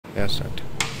Yeah, start.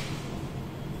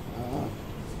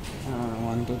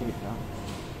 1, 2, 3.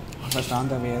 First on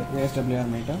the VSWR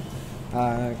meter,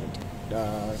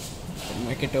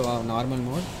 make it to a normal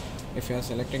mode. If you are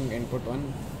selecting input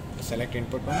 1, select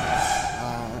input 1.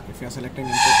 If you are selecting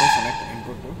input 2, select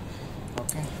input 2.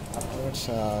 Okay. Afterwards,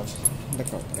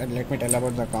 let me tell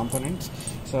about the components.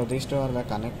 So these two are the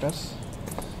connectors.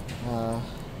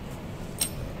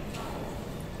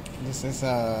 This is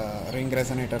a ring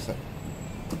resonator.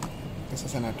 This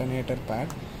is an attenuator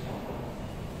pad.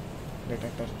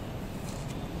 Detector.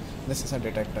 This is a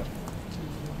detector.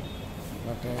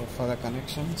 Okay, for the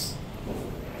connections,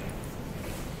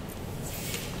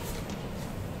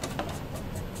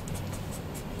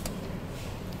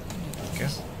 Okay.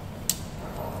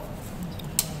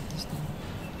 This thing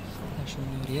I've shown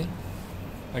you here.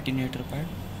 Attenuator pad.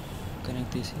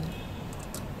 Connect this here.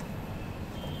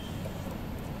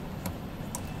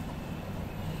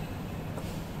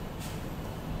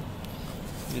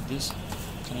 With this,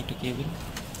 connect a cable.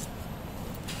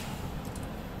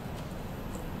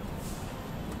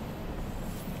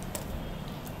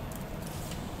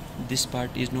 This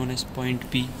part is known as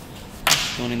point P,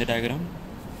 shown in the diagram.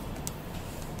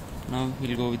 Now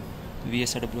we'll go with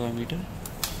VSWR meter.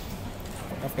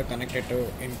 you have to connect it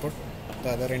to input.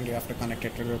 The other end you have to connect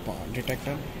it to the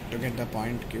detector to get the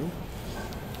point Q.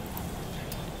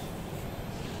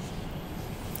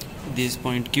 This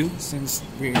point Q. Since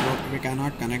we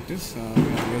cannot connect this, we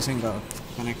are using the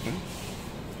connector.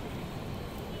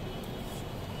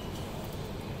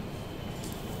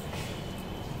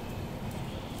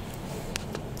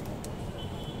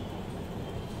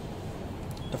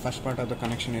 The first part of the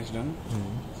connection is done.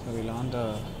 So we'll on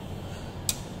the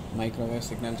microwave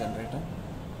signal generator.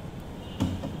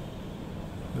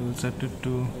 We will set it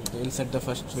to. We'll set the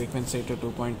first frequency to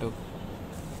 2.2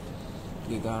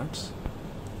 gigahertz.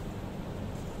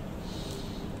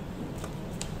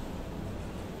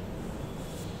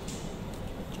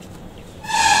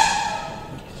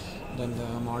 Then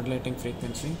the modulating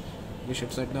frequency, we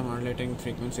should set the modulating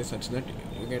frequency such that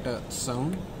you get a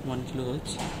sound. 1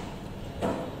 kHz.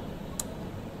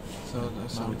 So the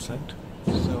sound set.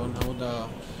 So now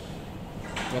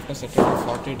you have to set it to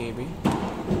 40 dB,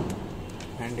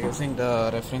 and using the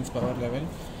reference power level,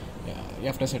 you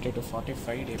have to set it to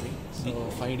 45 dB. So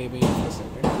 5 dB you have to set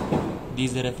it. This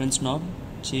is the reference knob.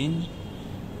 Change.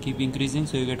 Keep increasing,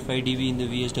 so you get 5 dB in the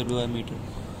VSWR meter.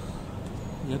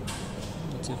 Yep.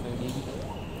 Let's say 5 dB.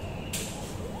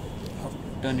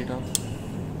 Turn it off.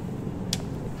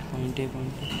 Point A,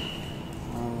 point A.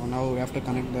 Now we have to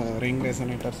connect the ring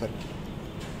resonator circuit.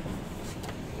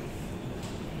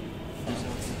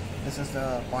 This is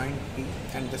the point P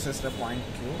and this is the point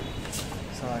Q.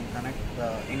 So I'll connect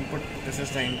the input. This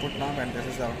is the input knob and this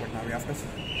is the output knob. You have to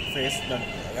face that.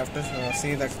 You have to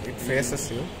see that it faces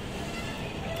you.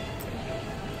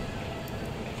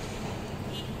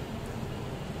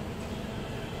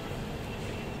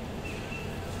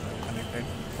 Connected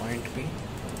point P.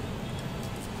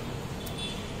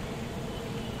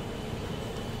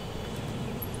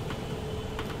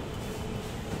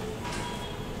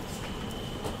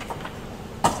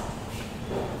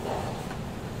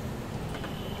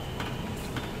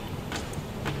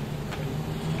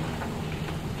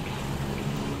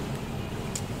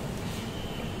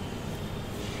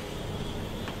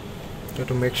 You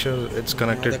have to make sure it's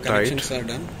connected The tight. connections are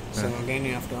done. So Yeah. again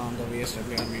you have to on the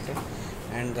VSWR meter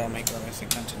and the microwave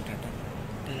signal generator.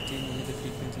 Change only the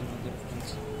frequency, not the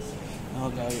reference. Now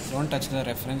don't touch the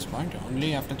reference point. Only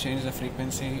you have to change the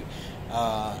frequency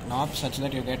knob such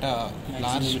that you get a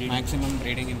large reading. maximum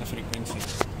reading in the frequency.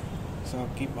 So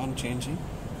keep on changing.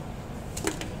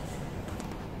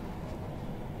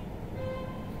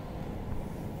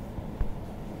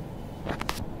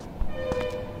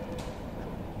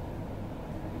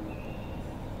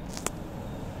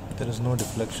 There is no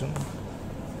deflection.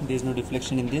 There is no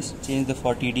deflection in this. Change the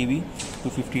 40 dB to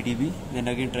 50 dB. Then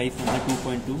again try from the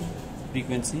 2.2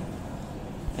 frequency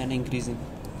and increasing.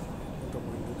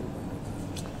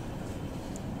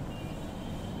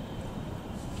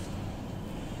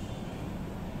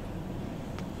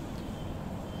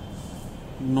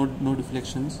 No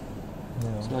deflections.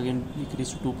 Yeah. So again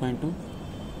increase to 2.2.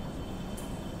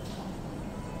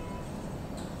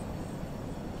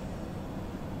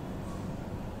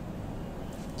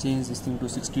 Change this thing to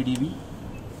 60 dB.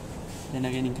 Then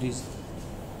again increase.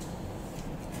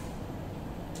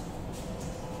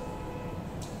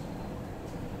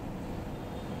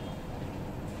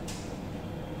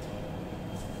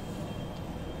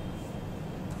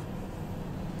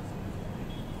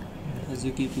 As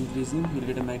you keep increasing, you'll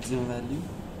get a maximum value.